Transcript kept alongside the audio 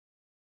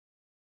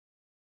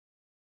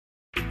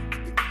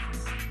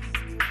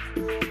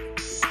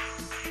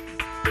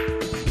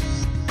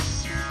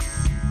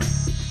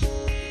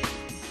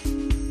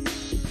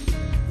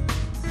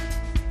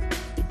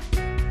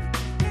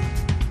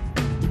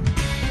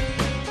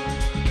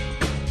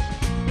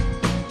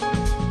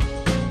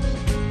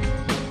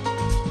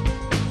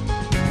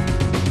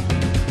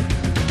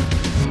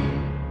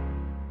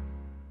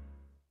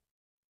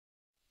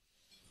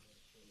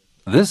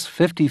This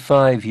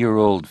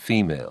 55-year-old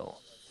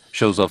female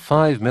shows a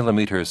 5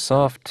 millimeter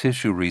soft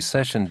tissue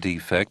recession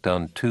defect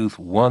on tooth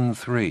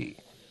 1-3.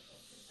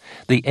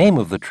 The aim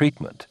of the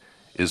treatment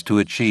is to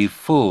achieve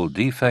full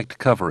defect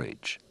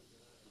coverage.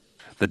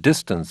 The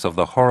distance of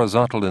the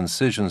horizontal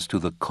incisions to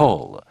the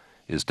caul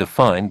is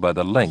defined by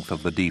the length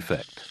of the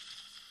defect.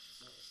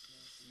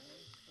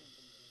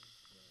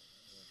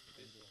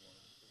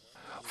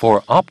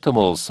 For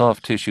optimal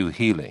soft tissue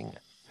healing,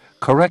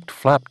 correct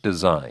flap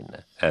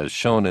design, as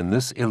shown in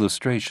this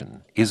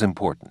illustration, is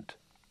important.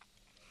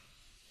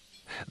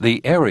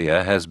 The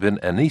area has been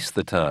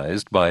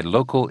anesthetized by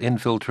local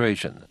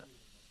infiltration.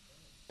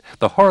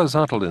 The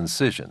horizontal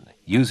incision,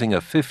 using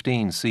a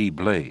 15C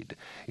blade,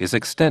 is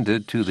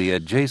extended to the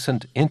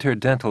adjacent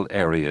interdental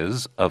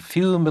areas a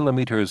few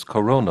millimeters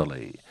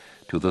coronally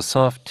to the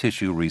soft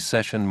tissue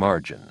recession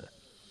margin.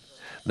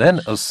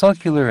 Then a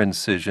sulcular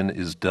incision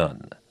is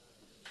done.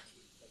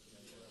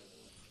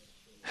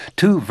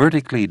 Two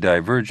vertically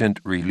divergent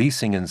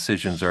releasing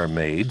incisions are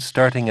made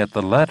starting at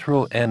the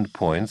lateral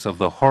endpoints of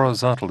the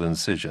horizontal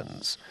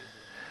incisions.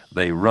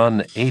 They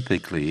run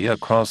apically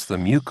across the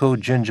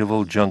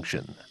mucogingival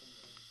junction.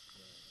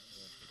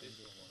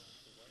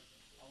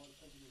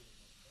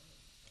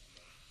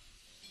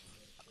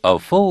 A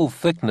full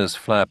thickness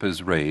flap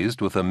is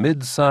raised with a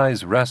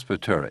mid-size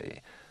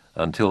respiratory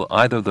until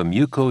either the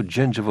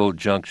mucogingival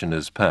junction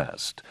is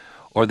passed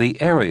or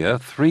the area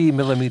 3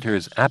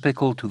 millimeters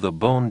apical to the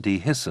bone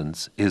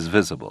dehiscence is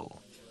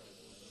visible.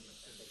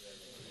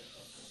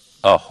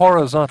 A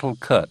horizontal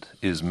cut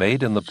is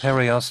made in the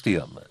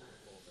periosteum.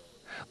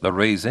 The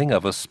raising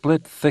of a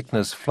split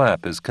thickness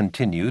flap is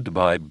continued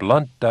by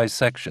blunt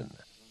dissection.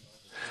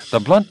 The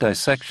blunt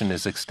dissection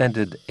is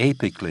extended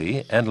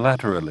apically and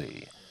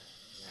laterally.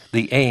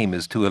 The aim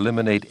is to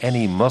eliminate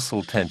any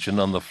muscle tension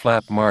on the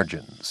flap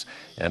margins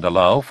and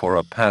allow for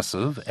a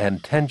passive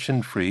and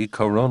tension-free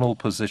coronal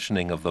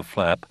positioning of the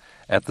flap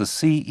at the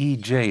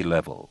CEJ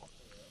level.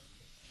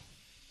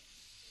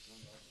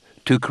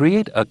 To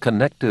create a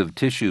connective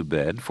tissue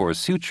bed for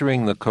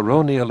suturing the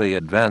coronially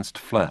advanced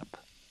flap,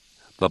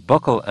 the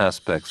buccal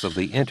aspects of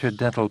the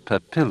interdental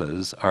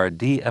papillas are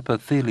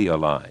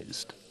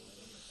deepithelialized.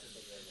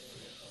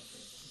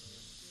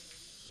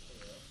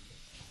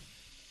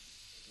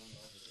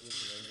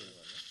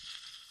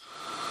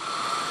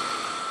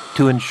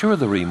 To ensure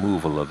the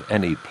removal of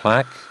any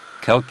plaque,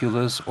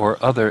 calculus,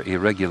 or other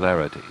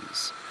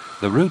irregularities,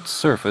 the root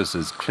surface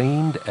is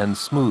cleaned and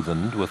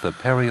smoothened with a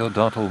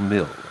periodontal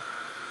mill.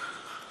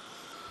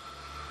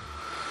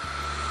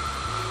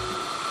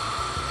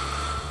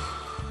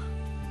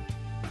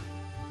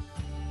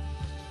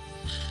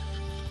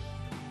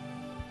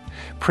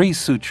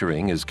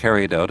 Pre-suturing is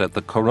carried out at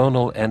the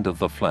coronal end of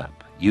the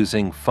flap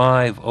using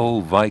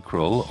 5-0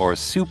 vicryl or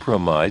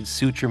supramide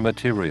suture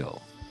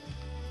material.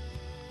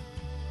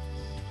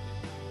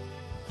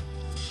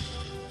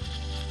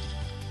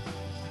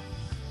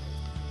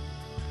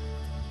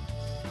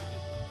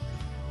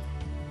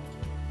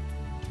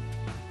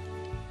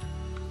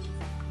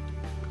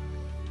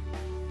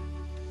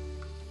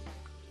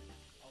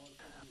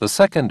 The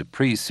second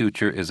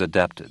pre-suture is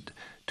adapted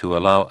to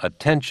allow a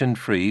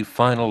tension-free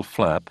final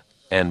flap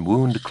and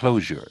wound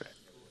closure.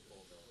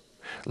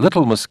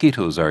 Little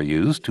mosquitoes are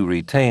used to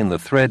retain the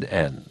thread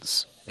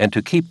ends and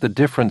to keep the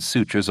different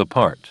sutures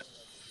apart.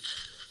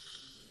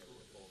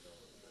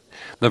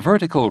 The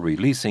vertical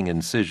releasing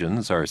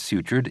incisions are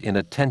sutured in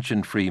a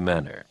tension-free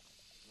manner.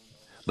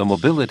 The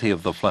mobility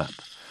of the flap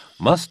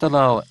must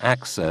allow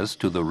access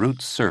to the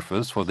root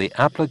surface for the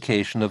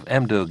application of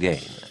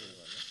Emdogain.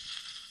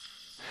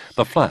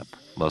 The flap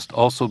must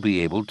also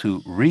be able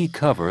to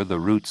recover the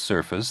root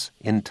surface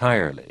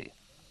entirely.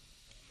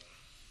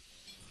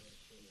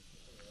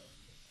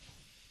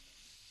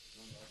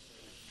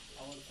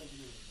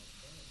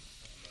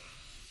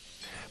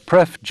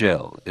 Pref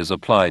gel is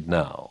applied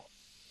now.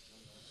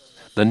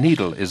 The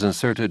needle is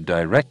inserted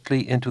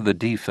directly into the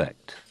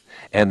defect,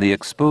 and the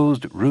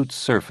exposed root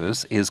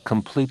surface is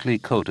completely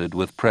coated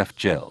with Pref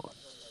gel.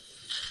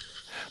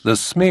 The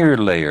smear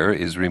layer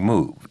is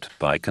removed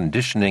by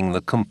conditioning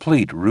the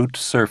complete root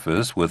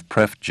surface with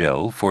Pref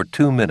gel for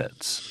 2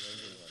 minutes.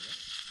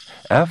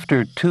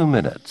 After 2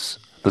 minutes,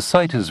 the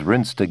site is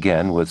rinsed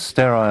again with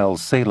sterile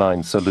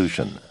saline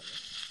solution.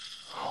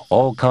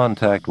 All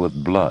contact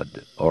with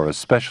blood, or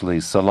especially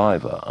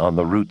saliva, on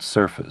the root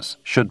surface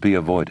should be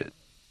avoided.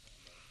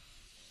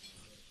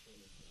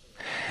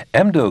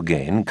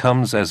 Emdogain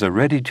comes as a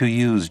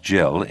ready-to-use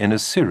gel in a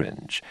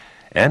syringe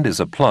and is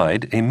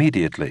applied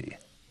immediately.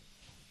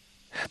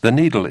 The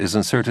needle is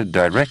inserted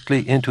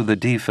directly into the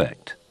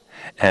defect,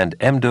 and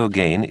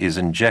Emdogain is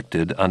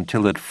injected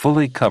until it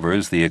fully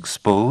covers the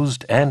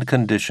exposed and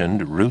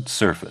conditioned root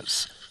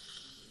surface.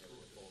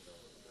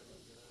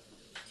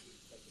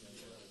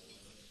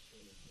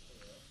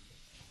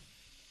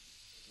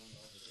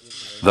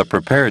 The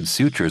prepared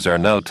sutures are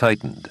now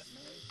tightened.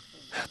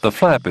 The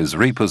flap is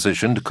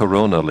repositioned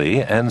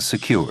coronally and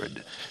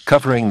secured,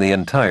 covering the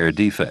entire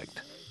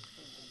defect.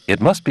 It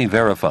must be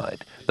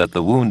verified that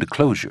the wound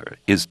closure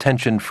is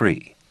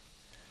tension-free.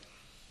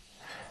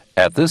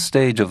 At this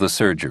stage of the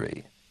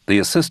surgery, the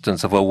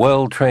assistance of a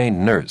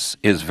well-trained nurse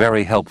is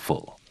very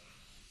helpful.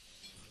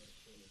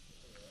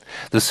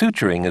 The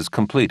suturing is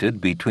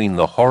completed between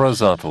the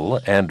horizontal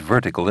and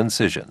vertical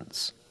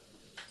incisions.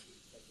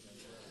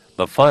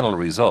 The final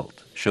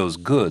result shows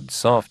good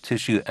soft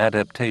tissue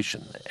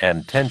adaptation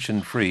and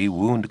tension-free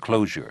wound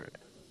closure.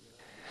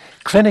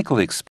 Clinical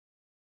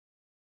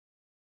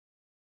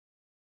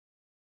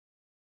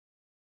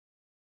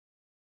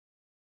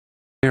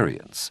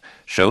experience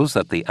shows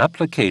that the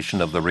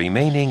application of the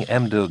remaining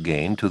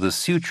Emdogain to the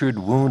sutured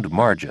wound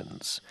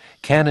margins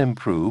can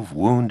improve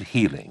wound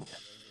healing.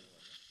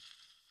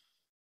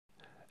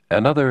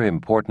 Another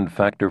important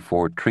factor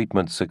for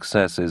treatment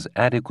success is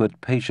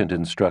adequate patient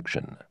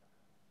instruction.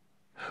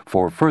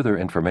 For further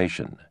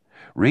information,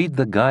 read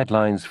the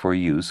guidelines for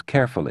use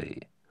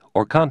carefully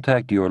or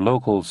contact your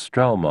local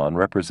Straumann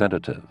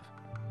representative.